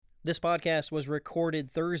This podcast was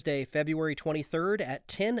recorded Thursday, February 23rd at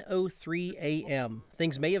 10:03 a.m.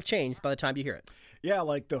 Things may have changed by the time you hear it. Yeah,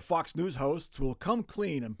 like the Fox News hosts will come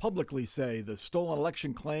clean and publicly say the stolen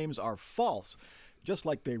election claims are false, just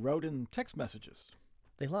like they wrote in text messages.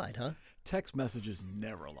 They lied, huh? Text messages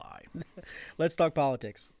never lie. Let's talk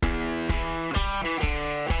politics.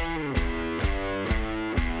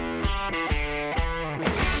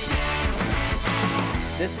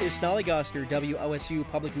 This is Snollygoster, WOSU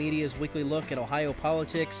Public Media's weekly look at Ohio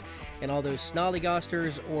politics and all those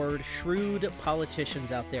Snollygosters or shrewd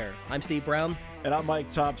politicians out there. I'm Steve Brown. And I'm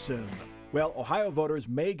Mike Thompson. Well, Ohio voters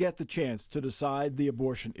may get the chance to decide the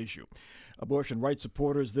abortion issue. Abortion rights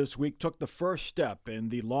supporters this week took the first step in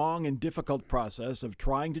the long and difficult process of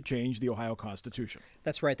trying to change the Ohio Constitution.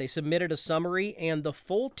 That's right. They submitted a summary and the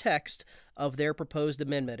full text of their proposed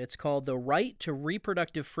amendment. It's called The Right to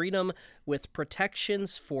Reproductive Freedom with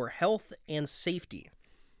Protections for Health and Safety.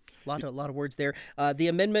 A lot of words there. The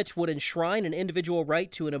amendment would enshrine an individual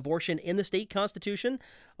right to an abortion in the state constitution,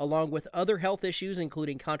 along with other health issues,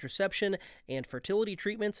 including contraception and fertility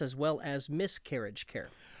treatments, as well as miscarriage care.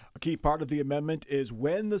 A key part of the amendment is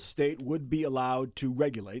when the state would be allowed to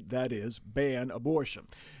regulate, that is, ban abortion.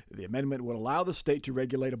 The amendment would allow the state to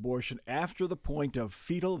regulate abortion after the point of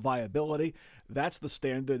fetal viability. That's the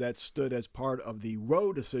standard that stood as part of the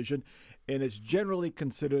Roe decision, and it's generally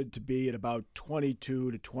considered to be at about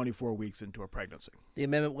 22 to 24 weeks into a pregnancy. The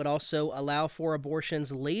amendment would also allow for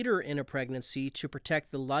abortions later in a pregnancy to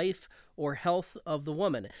protect the life or health of the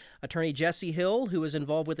woman. Attorney Jesse Hill, who is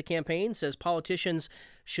involved with the campaign, says politicians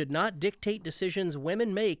should not dictate decisions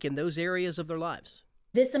women make in those areas of their lives.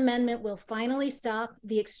 This amendment will finally stop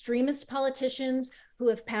the extremist politicians who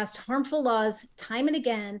have passed harmful laws time and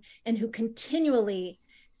again and who continually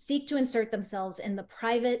seek to insert themselves in the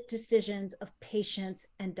private decisions of patients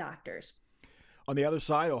and doctors. On the other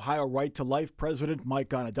side, Ohio Right to Life President Mike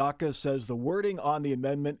Gonadakis says the wording on the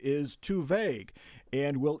amendment is too vague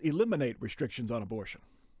and will eliminate restrictions on abortion.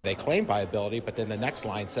 They claim viability, but then the next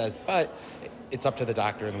line says, but it's up to the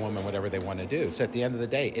doctor and the woman, whatever they want to do. So at the end of the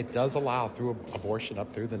day, it does allow through abortion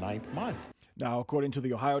up through the 9th month. Now, according to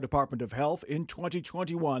the Ohio Department of Health, in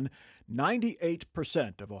 2021,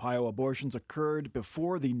 98% of Ohio abortions occurred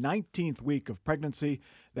before the 19th week of pregnancy.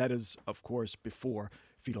 That is, of course, before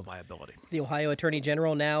fetal viability. The Ohio Attorney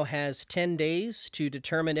General now has 10 days to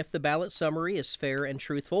determine if the ballot summary is fair and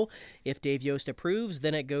truthful. If Dave Yost approves,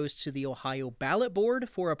 then it goes to the Ohio Ballot Board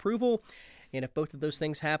for approval. And if both of those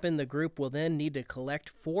things happen, the group will then need to collect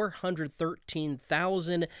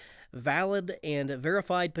 413,000 valid and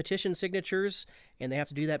verified petition signatures, and they have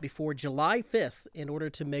to do that before July 5th in order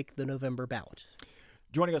to make the November ballot.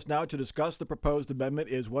 Joining us now to discuss the proposed amendment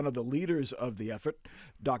is one of the leaders of the effort,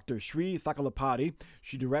 Dr. Sri Thakkalapati.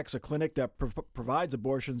 She directs a clinic that provides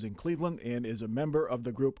abortions in Cleveland and is a member of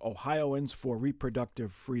the group Ohioans for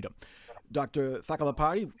Reproductive Freedom. Dr.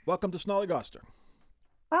 Thakkalapati, welcome to Snollygoster.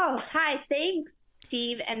 Oh, hi. Thanks,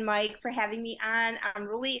 Steve and Mike, for having me on. I'm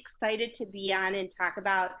really excited to be on and talk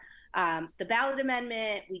about the ballot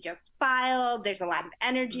amendment we just filed. There's a lot of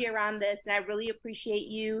energy around this, and I really appreciate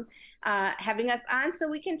you having us on so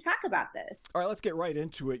we can talk about this. All right, let's get right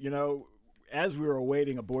into it. You know, as we were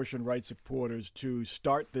awaiting abortion rights supporters to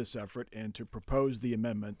start this effort and to propose the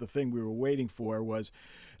amendment, the thing we were waiting for was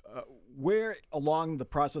where along the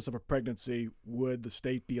process of a pregnancy would the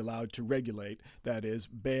state be allowed to regulate, that is,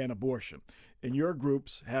 ban abortion? And your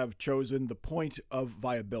groups have chosen the point of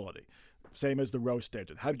viability, same as the Roe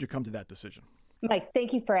standard. How did you come to that decision? Mike,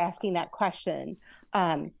 thank you for asking that question.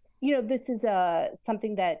 This is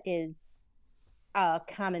something that is a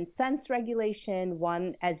common sense regulation,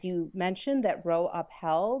 one, as you mentioned, that Roe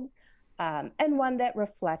upheld, and one that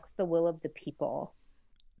reflects the will of the people.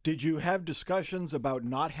 Did you have discussions about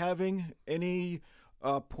not having any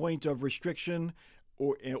point of restriction,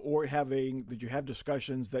 or did you have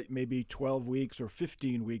discussions that maybe 12 weeks or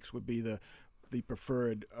 15 weeks would be the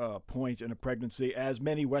preferred point in a pregnancy, as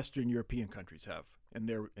many Western European countries have in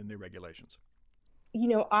their regulations? You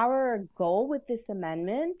know, our goal with this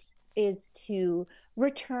amendment is to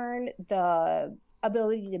return the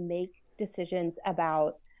ability to make decisions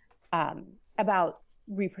about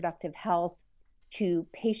reproductive health to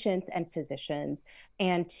patients and physicians,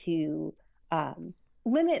 and to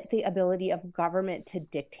limit the ability of government to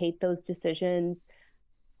dictate those decisions.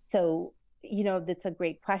 So, that's a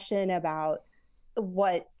great question about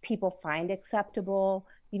what people find acceptable.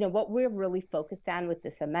 What we're really focused on with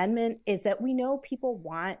this amendment is that we know people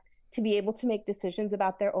want to be able to make decisions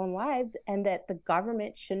about their own lives, and that the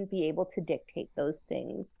government shouldn't be able to dictate those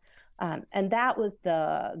things. And that was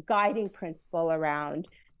the guiding principle around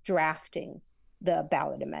drafting the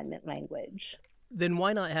ballot amendment language. Then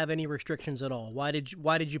why not have any restrictions at all? Why did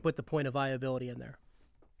you put the point of viability in there?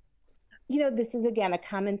 This is, again, a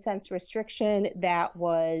common sense restriction that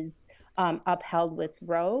was upheld with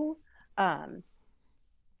Roe. And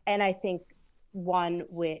I think one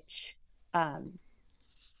which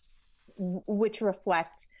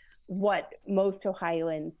reflects what most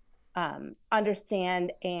Ohioans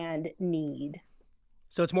understand and need.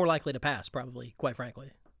 So it's more likely to pass, probably, quite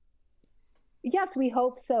frankly. Yes, we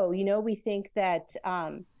hope so. We think that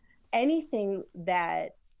anything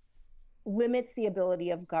that limits the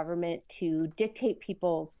ability of government to dictate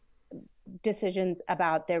people's decisions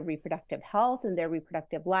about their reproductive health and their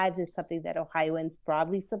reproductive lives is something that Ohioans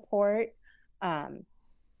broadly support.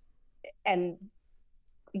 And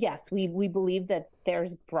yes, we believe that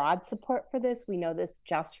there's broad support for this. We know this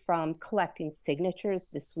just from collecting signatures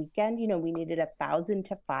this weekend. We needed 1,000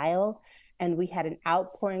 to file, and we had an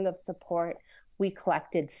outpouring of support. We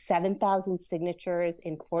collected 7,000 signatures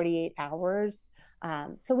in 48 hours.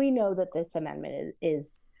 So we know that this amendment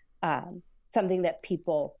is something that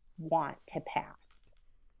people want to pass.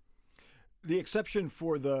 The exception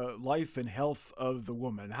for the life and health of the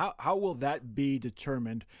woman, how will that be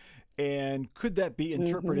determined? And could that be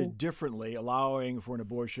interpreted differently, allowing for an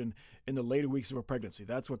abortion in the later weeks of a pregnancy?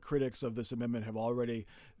 That's what critics of this amendment have already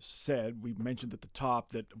said. We mentioned at the top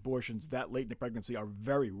that abortions that late in the pregnancy are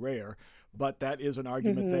very rare, but that is an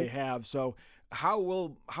argument they have. So how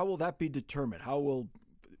will that be determined? How will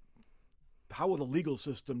the legal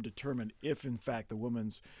system determine if, in fact, the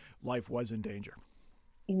woman's life was in danger?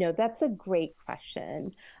 That's a great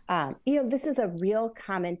question. This is a real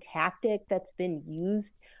common tactic that's been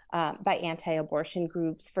used by anti-abortion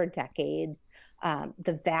groups for decades.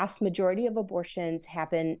 The vast majority of abortions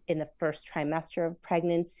happen in the first trimester of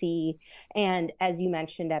pregnancy. And as you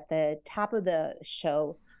mentioned at the top of the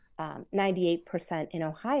show, 98% in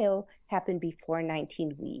Ohio happen before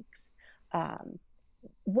 19 weeks.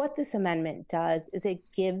 What this amendment does is it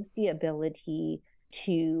gives the ability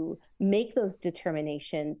to make those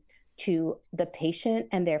determinations to the patient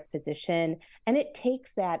and their physician, and it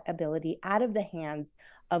takes that ability out of the hands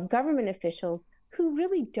of government officials who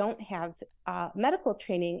really don't have medical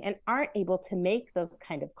training and aren't able to make those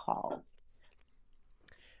kind of calls.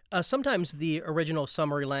 Sometimes the original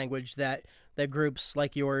summary language that groups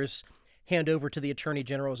like yours hand over to the Attorney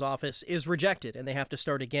General's office is rejected, and they have to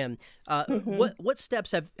start again. What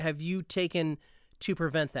steps have you taken to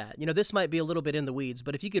prevent that? This might be a little bit in the weeds,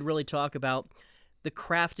 but if you could really talk about the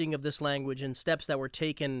crafting of this language and steps that were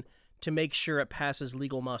taken to make sure it passes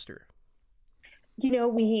legal muster.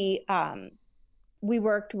 We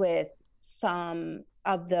worked with some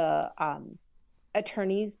of the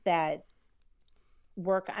attorneys that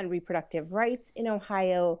work on reproductive rights in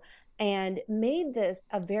Ohio and made this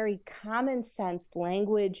a very common sense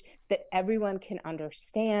language that everyone can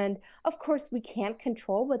understand. Of course, we can't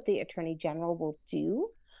control what the Attorney General will do.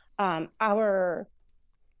 Our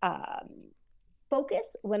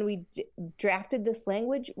focus when we drafted this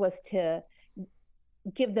language was to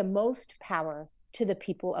give the most power to the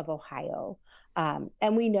people of Ohio.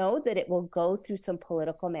 And we know that it will go through some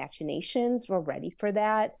political machinations. We're ready for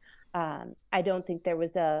that. I don't think there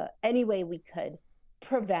was any way we could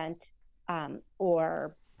prevent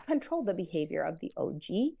or control the behavior of the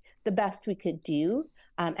OG. The best we could do.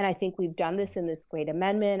 And I think we've done this in this great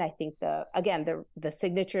amendment. I think the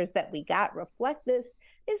signatures that we got reflect this,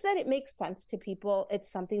 is that it makes sense to people.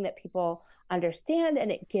 It's something that people understand,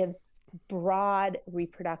 and it gives broad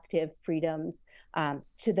reproductive freedoms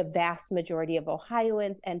to the vast majority of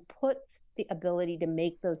Ohioans and puts the ability to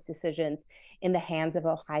make those decisions in the hands of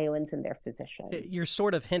Ohioans and their physicians. You're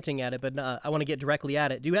sort of hinting at it, but I want to get directly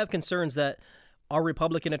at it. Do you have concerns that our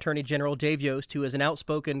Republican Attorney General, Dave Yost, who is an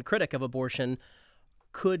outspoken critic of abortion,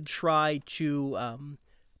 could try to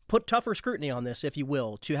put tougher scrutiny on this, if you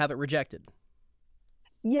will, to have it rejected?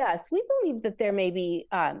 Yes, we believe that there may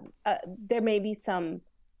be some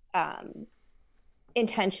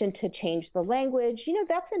intention to change the language.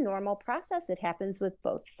 That's a normal process. It happens with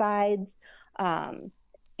both sides.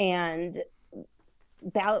 And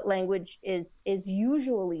ballot language is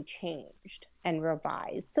usually changed and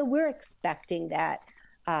revised. So we're expecting that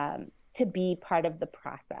to be part of the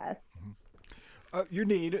process.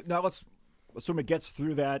 Now let's assume it gets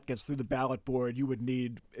through the ballot board. You would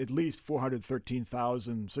need at least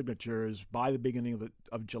 413,000 signatures by the beginning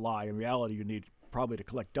of July. In reality, you need probably to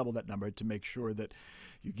collect double that number to make sure that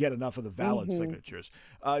you get enough of the valid signatures.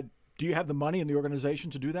 Do you have the money in the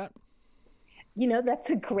organization to do that? That's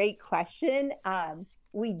a great question.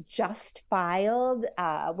 We just filed.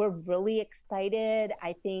 We're really excited.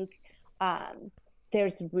 I think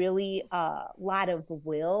there's really a lot of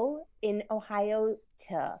will in Ohio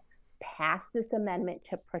to pass this amendment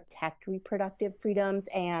to protect reproductive freedoms.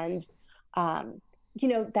 And,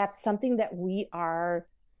 that's something that we are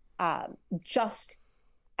just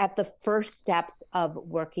at the first steps of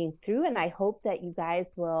working through. And I hope that you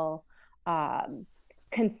guys will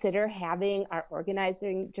consider having our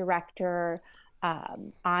organizing director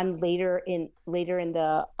on later in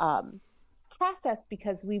the process,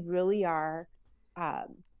 because we really are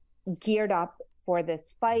geared up for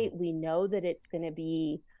this fight. We know that it's going to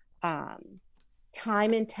be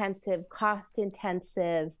time intensive, cost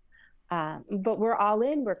intensive, but we're all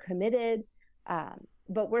in, we're committed.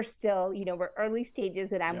 But we're still, we're early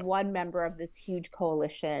stages, and I'm one member of this huge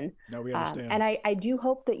coalition. No, we understand. And I do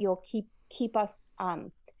hope that you'll keep us,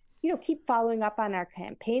 keep following up on our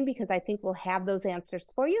campaign, because I think we'll have those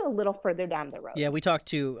answers for you a little further down the road. Yeah, we talked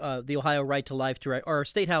to the Ohio Right to Life director, our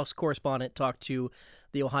State House correspondent talked to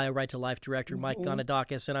the Ohio Right to Life director, Mike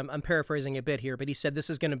Gonadakis, and I'm paraphrasing a bit here, but he said this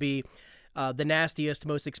is going to be the nastiest,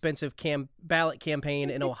 most expensive ballot campaign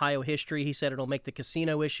in Ohio history. He said it'll make the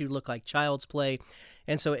casino issue look like child's play.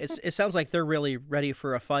 And so it sounds like they're really ready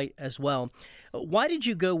for a fight as well. Why did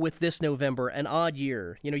you go with this November, an odd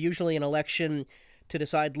year? Usually an election to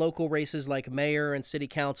decide local races like mayor and city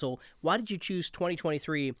council. Why did you choose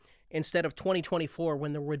 2023 instead of 2024,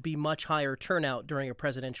 when there would be much higher turnout during a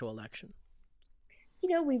presidential election?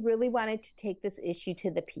 We really wanted to take this issue to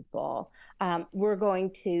the people. We're going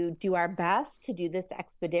to do our best to do this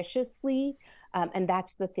expeditiously. And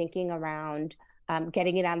that's the thinking around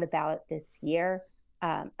getting it on the ballot this year.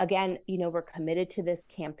 Again, we're committed to this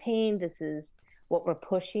campaign. This is what we're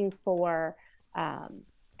pushing for.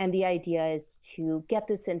 And the idea is to get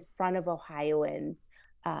this in front of Ohioans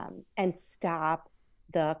and stop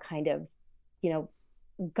the kind of,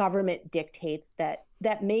 government dictates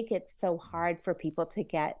that make it so hard for people to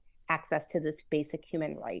get access to this basic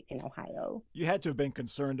human right in Ohio. You had to have been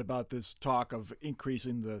concerned about this talk of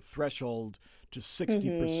increasing the threshold to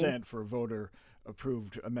 60% for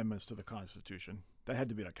voter-approved amendments to the Constitution. That had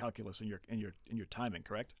to be a calculus in your timing,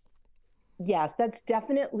 correct? Yes, that's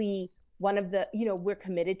definitely one of the, we're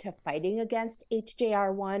committed to fighting against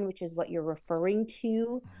HJR1, which is what you're referring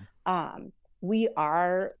to. We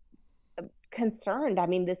are concerned. I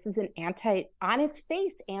mean, this is on its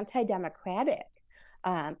face, anti-democratic.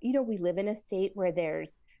 We live in a state where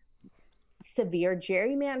there's severe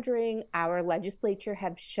gerrymandering. Our legislature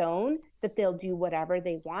have shown that they'll do whatever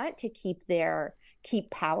they want to keep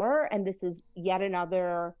power. And this is yet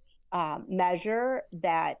another measure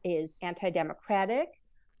that is anti-democratic.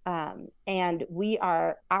 And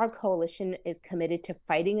our coalition is committed to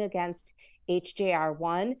fighting against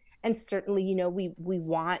HJR1. And certainly, we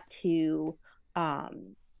want to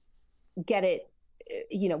get it,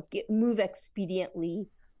 move expediently.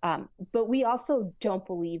 But we also don't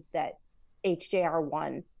believe that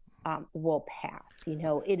HJR1 will pass.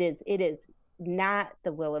 It is not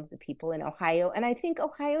the will of the people in Ohio. And I think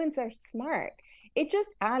Ohioans are smart. It just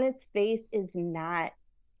on its face is not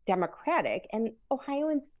democratic. And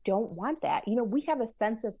Ohioans don't want that. We have a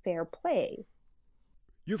sense of fair play.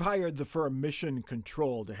 You've hired the firm Mission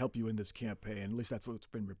Control to help you in this campaign. At least that's what's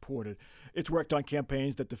been reported. It's worked on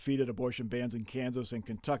campaigns that defeated abortion bans in Kansas and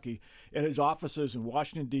Kentucky. It has offices in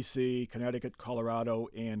Washington, D.C., Connecticut, Colorado,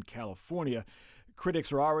 and California.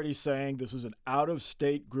 Critics are already saying this is an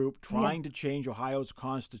out-of-state group trying to change Ohio's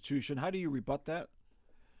constitution. How do you rebut that?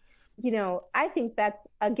 I think that's,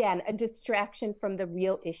 again, a distraction from the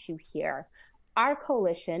real issue here. Our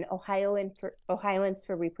coalition, Ohioans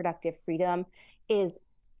for Reproductive Freedom, is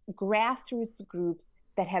grassroots groups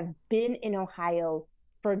that have been in Ohio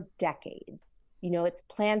for decades. It's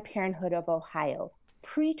Planned Parenthood of Ohio,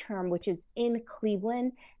 Preterm, which is in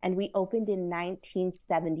Cleveland, and we opened in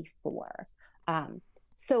 1974.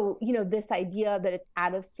 So, this idea that it's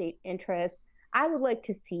out of state interest, I would like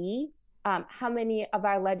to see how many of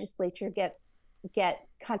our legislature get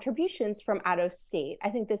contributions from out of state. I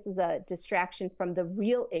think this is a distraction from the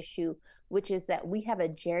real issue, which is that we have a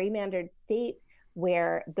gerrymandered state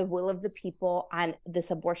where the will of the people on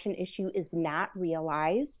this abortion issue is not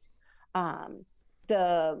realized.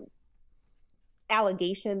 The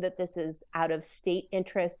allegation that this is out of state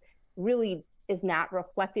interest really is not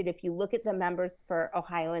reflected. If you look at the members for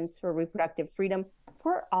Ohioans for Reproductive Freedom,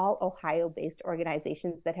 we're all Ohio-based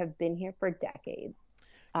organizations that have been here for decades.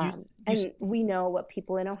 And we know what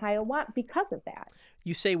people in Ohio want because of that.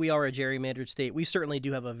 You say we are a gerrymandered state. We certainly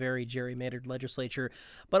do have a very gerrymandered legislature,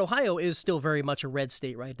 but Ohio is still very much a red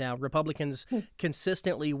state right now. Republicans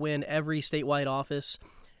consistently win every statewide office.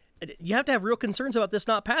 You have to have real concerns about this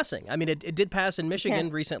not passing. I mean, it did pass in Michigan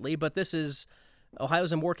recently, but this is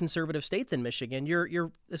Ohio's a more conservative state than Michigan.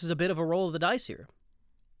 This is a bit of a roll of the dice here.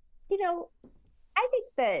 I think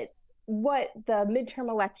that what the midterm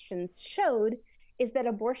elections showed is that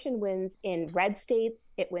abortion wins in red states,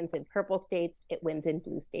 it wins in purple states, it wins in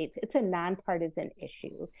blue states. It's a nonpartisan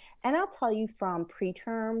issue. And I'll tell you from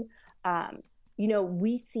preterm,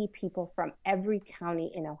 we see people from every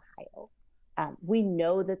county in Ohio. We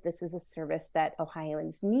know that this is a service that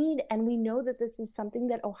Ohioans need, and we know that this is something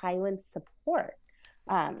that Ohioans support.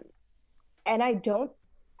 And I don't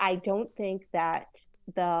think that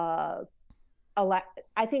I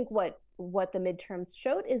think what the midterms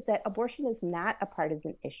showed is that abortion is not a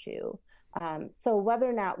partisan issue. So whether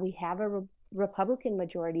or not we have a Republican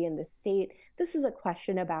majority in the state, this is a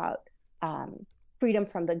question about freedom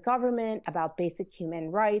from the government, about basic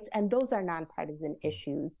human rights, and those are nonpartisan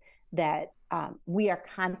issues that we are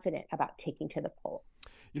confident about taking to the poll.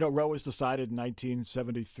 Roe was decided in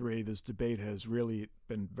 1973. This debate has really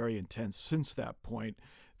been very intense since that point.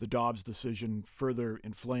 The Dobbs decision further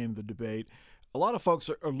inflamed the debate. A lot of folks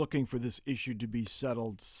are looking for this issue to be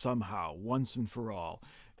settled somehow, once and for all.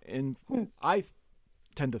 And I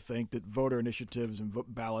tend to think that voter initiatives and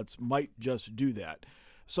ballots might just do that.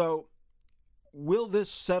 So will this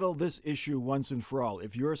settle this issue once and for all?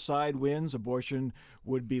 If your side wins, abortion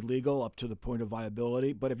would be legal up to the point of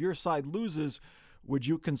viability. But if your side loses, would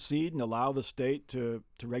you concede and allow the state to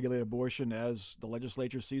regulate abortion as the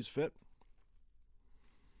legislature sees fit?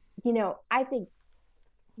 I think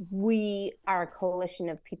we are a coalition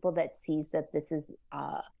of people that sees that this is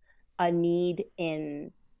a need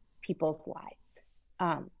in people's lives.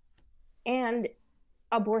 And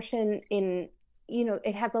abortion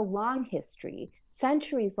it has a long history,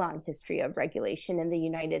 centuries-long history of regulation in the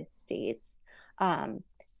United States.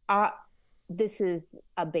 This is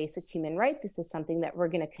a basic human right. This is something that we're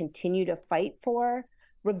going to continue to fight for,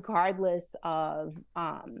 regardless of,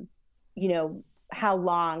 how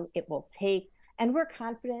long it will take. And we're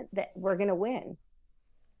confident that we're going to win.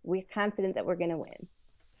 We're confident that we're going to win.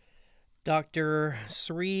 Dr.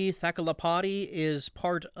 Sri Thakalapati is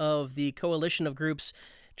part of the coalition of groups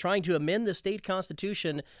trying to amend the state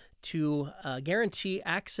constitution to guarantee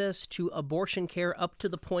access to abortion care up to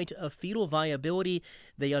the point of fetal viability.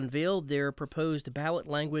 They unveiled their proposed ballot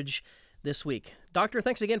language this week. Doctor,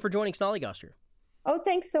 thanks again for joining Snollygoster. Oh,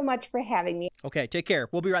 thanks so much for having me. Okay, take care.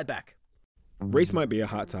 We'll be right back. Race might be a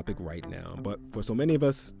hot topic right now, but for so many of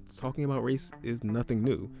us, talking about race is nothing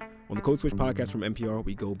new. On the Code Switch podcast from NPR,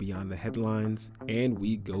 we go beyond the headlines and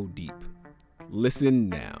we go deep. Listen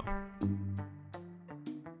now.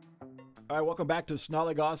 All right, welcome back to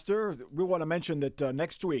Snollygoster. We want to mention that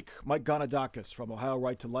next week, Mike Ganadakis from Ohio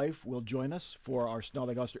Right to Life will join us for our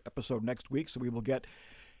Snollygoster episode next week, so we will get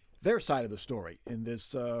their side of the story in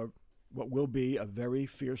this, what will be a very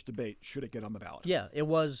fierce debate, should it get on the ballot. Yeah, it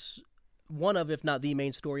was one of, if not the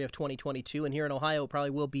main story of 2022, and here in Ohio, it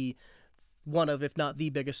probably will be one of, if not the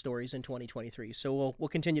biggest stories in 2023. So we'll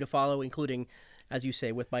continue to follow, including, as you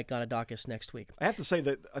say, with Mike Ganadakis next week. I have to say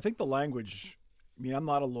that I think the language, I'm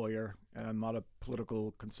not a lawyer and I'm not a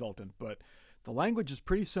political consultant, but the language is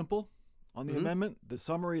pretty simple on the amendment. The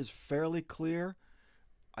summary is fairly clear.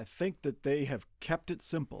 I think that they have kept it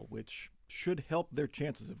simple, which should help their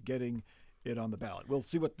chances of getting it on the ballot. We'll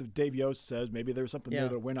see what Dave Yost says. Maybe there's something there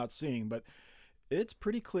that we're not seeing, but it's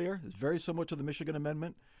pretty clear. It's very similar to the Michigan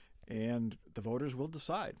amendment, and the voters will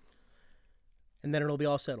decide. And then it'll be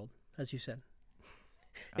all settled, as you said.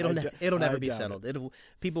 It'll never be settled.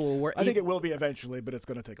 People will work. I think it will be eventually, but it's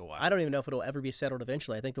going to take a while. I don't even know if it'll ever be settled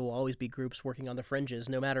eventually. I think there will always be groups working on the fringes,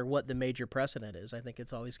 no matter what the major precedent is. I think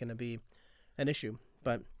it's always going to be an issue.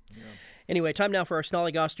 But anyway, time now for our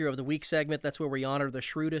Snollygoster of the Week segment. That's where we honor the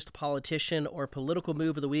shrewdest politician or political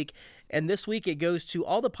move of the week. And this week it goes to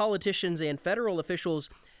all the politicians and federal officials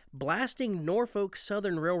blasting Norfolk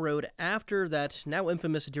Southern Railroad after that now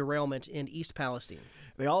infamous derailment in East Palestine.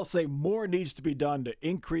 They all say more needs to be done to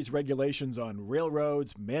increase regulations on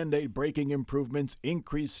railroads, mandate braking improvements,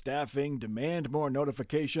 increase staffing, demand more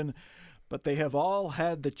notification. But they have all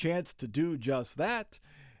had the chance to do just that,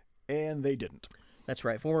 and they didn't. That's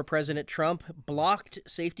right. Former President Trump blocked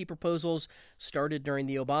safety proposals started during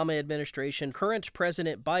the Obama administration. Current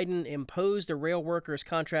President Biden imposed a rail workers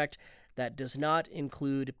contract that does not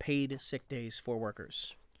include paid sick days for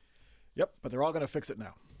workers. Yep, but they're all going to fix it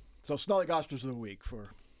now. So Snollygosters of the Week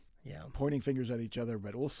for pointing fingers at each other,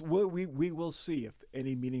 but we will see if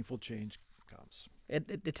any meaningful change comes.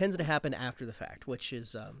 It tends to happen after the fact, which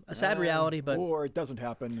is a sad reality, but or it doesn't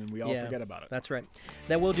happen and we all forget about it. That's right.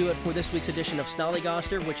 That will do it for this week's edition of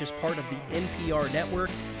Snollygoster, which is part of the NPR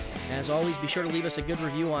network. As always, be sure to leave us a good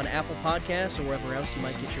review on Apple Podcasts or wherever else you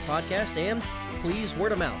might get your podcast. And please,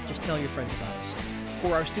 word of mouth, just tell your friends about us.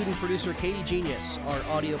 For our student producer, Katie Genius, our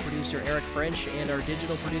audio producer, Eric French, and our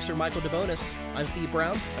digital producer, Michael DeBonis, I'm Steve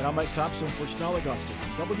Brown. And I'm Mike Thompson for Schnell Augusta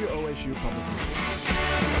from WOSU Public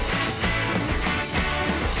Radio.